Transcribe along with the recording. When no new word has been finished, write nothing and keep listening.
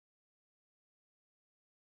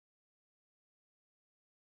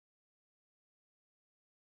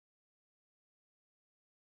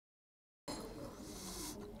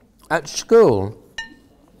At school,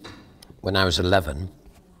 when I was 11,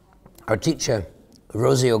 our teacher,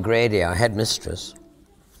 Rosie O'Grady, our headmistress,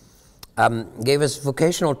 gave us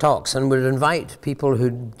vocational talks and would invite people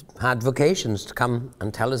who had vocations to come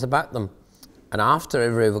and tell us about them. And after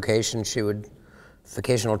every vocational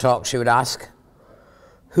talk, she would ask,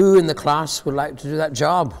 who in the class would like to do that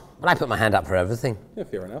job? Well, I put my hand up for everything. Yeah,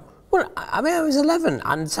 fair enough. Well, I mean, I was 11,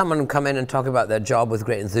 and someone would come in and talk about their job with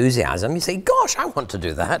great enthusiasm. You say, gosh, I want to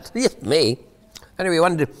do that. Yes, me. Anyway,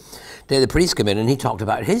 one day the priest came in, and he talked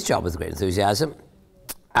about his job with great enthusiasm,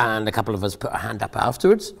 and a couple of us put our hand up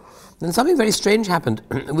afterwards. Then something very strange happened.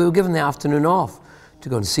 We were given the afternoon off to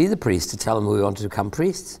go and see the priest, to tell him we wanted to become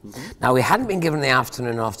priests. Now, we hadn't been given the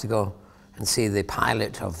afternoon off to go and see the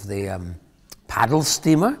pilot of the paddle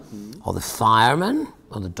steamer, or the fireman,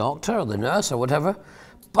 or the doctor, or the nurse, or whatever.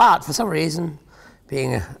 But for some reason,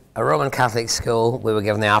 being a Roman Catholic school, we were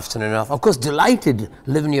given the afternoon off. Of course, delighted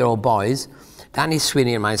 11-year-old boys, Danny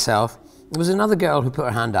Sweeney and myself. There was another girl who put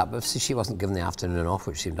her hand up, but she wasn't given the afternoon off,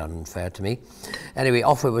 which seemed unfair to me. Anyway,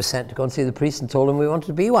 off we were sent to go and see the priest and told him we wanted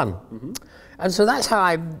to be one. And so that's how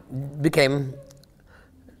I became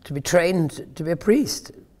to be trained to be a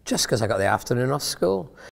priest, just because I got the afternoon off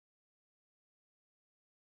school.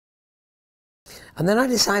 And then I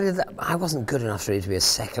decided that I wasn't good enough really to be a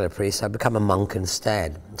secular priest. I'd become a monk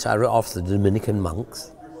instead. So I wrote off the Dominican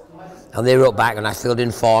monks. And they wrote back, and I filled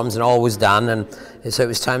in forms, and all was done. And so it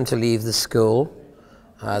was time to leave the school,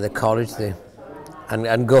 the college,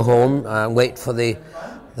 and go home and wait for the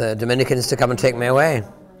Dominicans to come and take me away.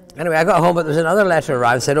 Anyway, I got home, but there was another letter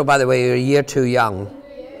arrived and said, oh, by the way, you're a year too young.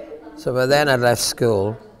 So by then I'd left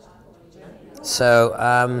school. So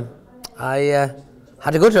I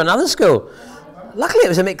had to go to another school. Luckily, it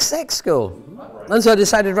was a mixed-sex school. And so I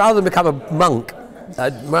decided, rather than become a monk,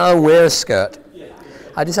 I'd rather wear a skirt.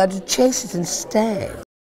 I decided to chase it instead.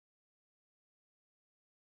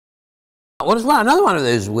 Well, another one of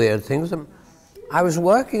those weird things. I was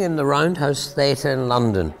working in the Roundhouse Theatre in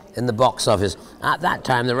London, in the box office. At that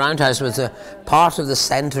time, the Roundhouse was a part of the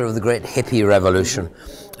centre of the great hippie revolution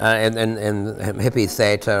in hippie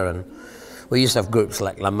theatre, and we used to have groups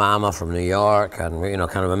like La Mama from New York, and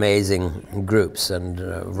kind of amazing groups, and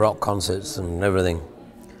rock concerts and everything.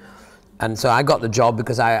 And so I got the job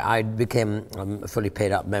because I became a fully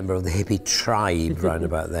paid up member of the hippie tribe round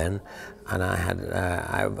about then,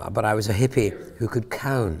 and but I was a hippie who could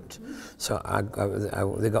count. So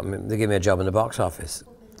they gave me a job in the box office.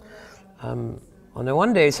 And then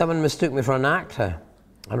one day someone mistook me for an actor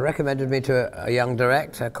and recommended me to a young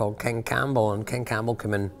director called Ken Campbell, and Ken Campbell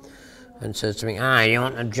came in and says to me, you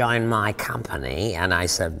want to join my company? And I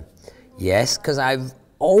said, yes, because I've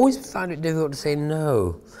always found it difficult to say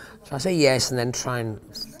no. So I say yes and then try and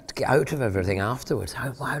get out of everything afterwards.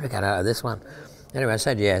 How would I get out of this one? Anyway, I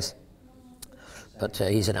said yes. But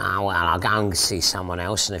he said, well, I'll go and see someone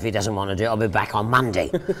else, and if he doesn't want to do it, I'll be back on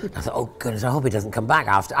Monday. I thought, oh goodness, I hope he doesn't come back.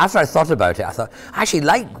 After I thought about it, I thought, I actually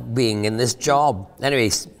like being in this job.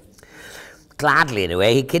 Anyway, gladly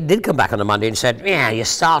anyway, he did come back on a Monday and said, yeah, you're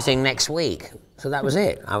starting next week. So that was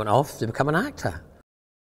it. I went off to become an actor.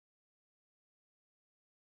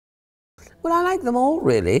 Well, I like them all,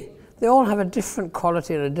 really. They all have a different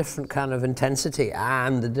quality and a different kind of intensity,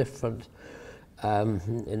 and the different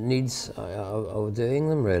needs of doing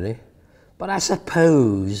them, really. But I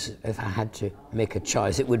suppose if I had to make a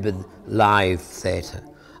choice, it would be live theatre.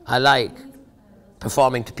 I like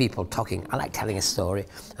performing to people, talking. I like telling a story.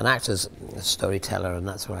 An actor's a storyteller, and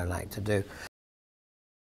that's what I like to do.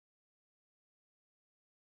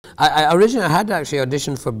 I originally had actually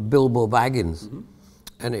auditioned for Bilbo Baggins.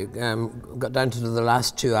 And it got down to the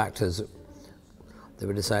last two actors they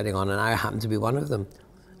were deciding on, and I happened to be one of them.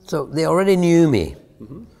 So they already knew me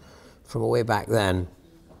from way back then.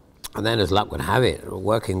 And then, as luck would have it,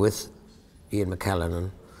 working with Ian McKellen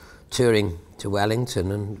and touring to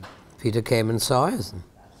Wellington, and Peter came and saw us.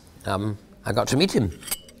 And, I got to meet him,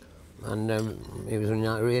 and he was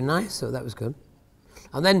really nice, so that was good.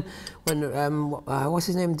 And then when, what's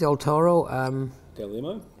his name, Del Toro?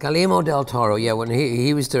 Guillermo del Toro, yeah, when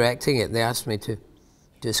he was directing it, they asked me to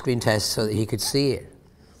do a screen test so that he could see it.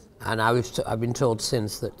 And I've been told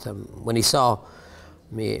since that when he saw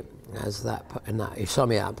me as he saw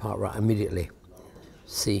me at that part right immediately.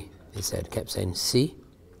 See, he said, kept saying, see,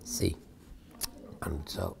 see. And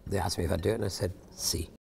so they asked me if I'd do it, and I said, see.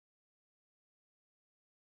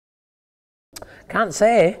 Can't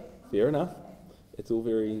say. Fair enough. It's all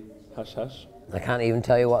very hush-hush. I can't even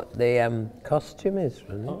tell you what the costume is,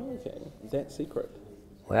 really. Oh, okay. Is that secret?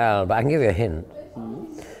 Well, but I can give you a hint.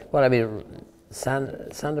 Well, I mean,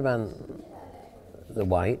 Sandeman the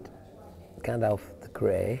white, Gandalf the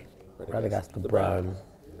grey, Radagast the brown.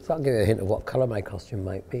 So that'll give you a hint of what colour my costume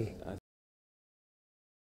might be.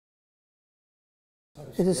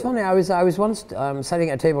 It is funny, I was once sitting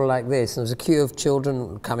at a table like this, and there was a queue of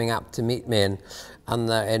children coming up to meet me in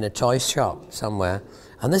a toy shop somewhere,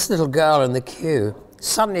 and this little girl in the queue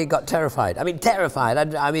suddenly got terrified. I mean,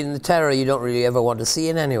 terrified. I mean, the terror you don't really ever want to see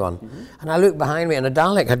in anyone. Mm-hmm. And I looked behind me, and a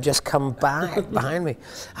Dalek had just come back behind me.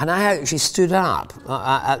 And I actually stood up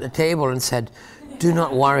at the table and said, "Do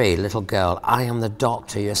not worry, little girl. I am the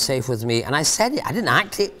doctor. You're safe with me." And I said it. I didn't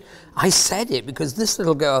act it. I said it because this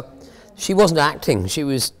little girl, she wasn't acting. She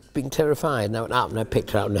was being terrified. And I went up and I picked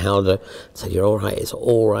her up and held her and said, "You're all right. It's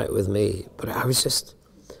all right with me." But I was just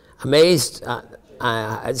amazed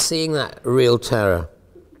at seeing that real terror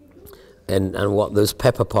and what those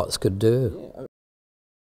pepper pots could do.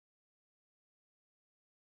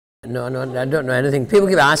 No, I don't know anything. People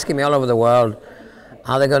keep asking me all over the world,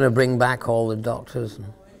 are they going to bring back all the doctors?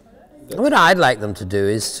 What I'd like them to do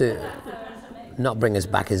is to not bring us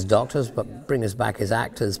back as doctors, but bring us back as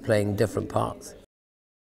actors playing different parts.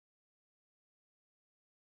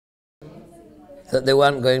 That they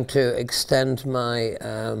weren't going to extend my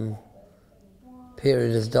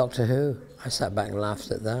period as Doctor Who. I sat back and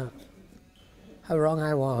laughed at that. How wrong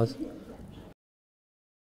I was.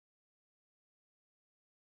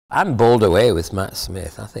 I'm bowled away with Matt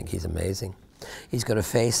Smith. I think he's amazing. He's got a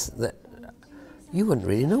face that you wouldn't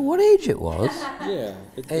really know what age it was. Yeah,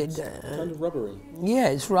 it's kind of rubbery. Yeah,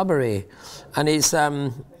 it's rubbery. And it's,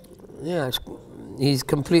 he's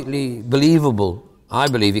completely believable. I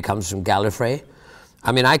believe he comes from Gallifrey.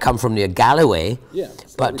 I mean, I come from near Galloway,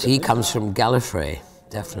 but he comes from Gallifrey,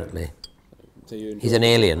 definitely. So he's an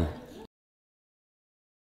alien.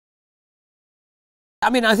 I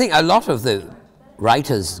mean, I think a lot of the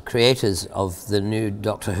writers, creators of the new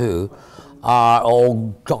Doctor Who are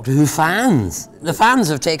all Doctor Who fans. The fans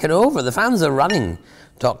have taken over. The fans are running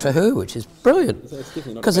Doctor Who, which is brilliant.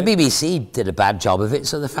 Because the BBC did a bad job of it,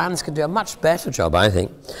 so the fans can do a much better job, I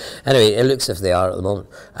think. Anyway, it looks as if they are at the moment.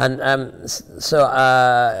 And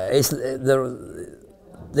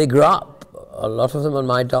they grew up, a lot of them, on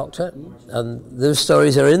My Doctor, and those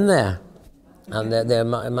stories are in there. And they're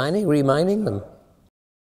reminding them.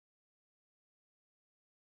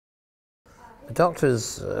 The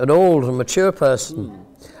Doctor's an old and mature person.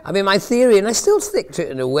 I mean, my theory, and I still stick to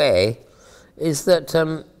it in a way, is that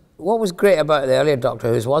what was great about the earlier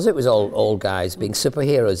Doctor Who's was it was all old guys being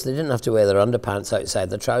superheroes. They didn't have to wear their underpants outside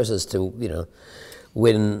their trousers to, you know,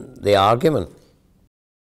 win the argument.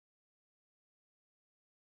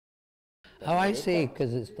 Oh, I see,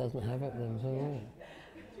 because it doesn't have it then. So,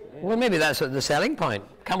 well, maybe that's the selling point.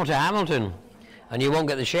 Come to Hamilton, and you won't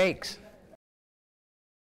get the shakes.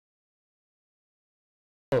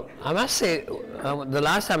 I must say, the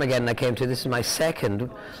last Armageddon I came to, this is my second,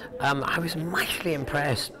 I was mightily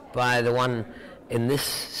impressed by the one in this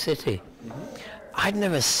city. I'd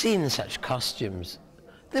never seen such costumes.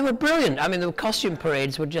 They were brilliant. I mean, the costume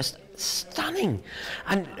parades were just stunning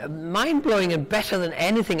and mind-blowing and better than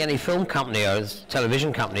anything any film company or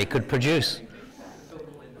television company could produce.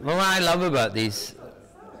 What I love about these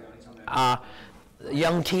are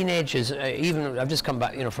young teenagers, even I've just come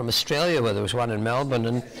back, you know, from Australia where there was one in Melbourne,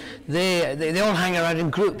 and they all hang around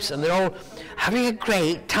in groups and they're all having a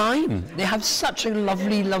great time. They have such a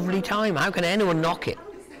lovely, lovely time. How can anyone knock it?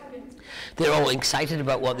 They're all excited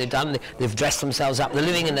about what they've done. They've dressed themselves up. They're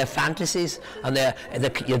living in their fantasies, and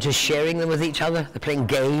you're just sharing them with each other. They're playing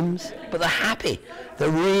games, but they're happy.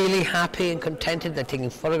 They're really happy and contented. They're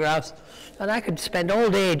taking photographs, and I could spend all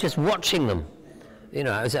day just watching them. You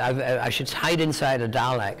know, I should hide inside a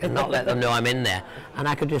Dalek and not let them know I'm in there. And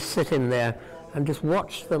I could just sit in there and just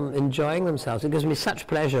watch them enjoying themselves. It gives me such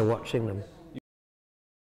pleasure watching them.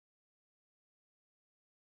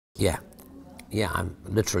 Yeah, I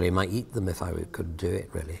literally might eat them if I could do it,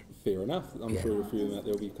 really. Fair enough. I'm sure a few of them out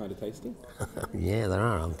there will be kind of tasty. Yeah, there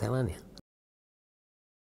are, I'm telling you.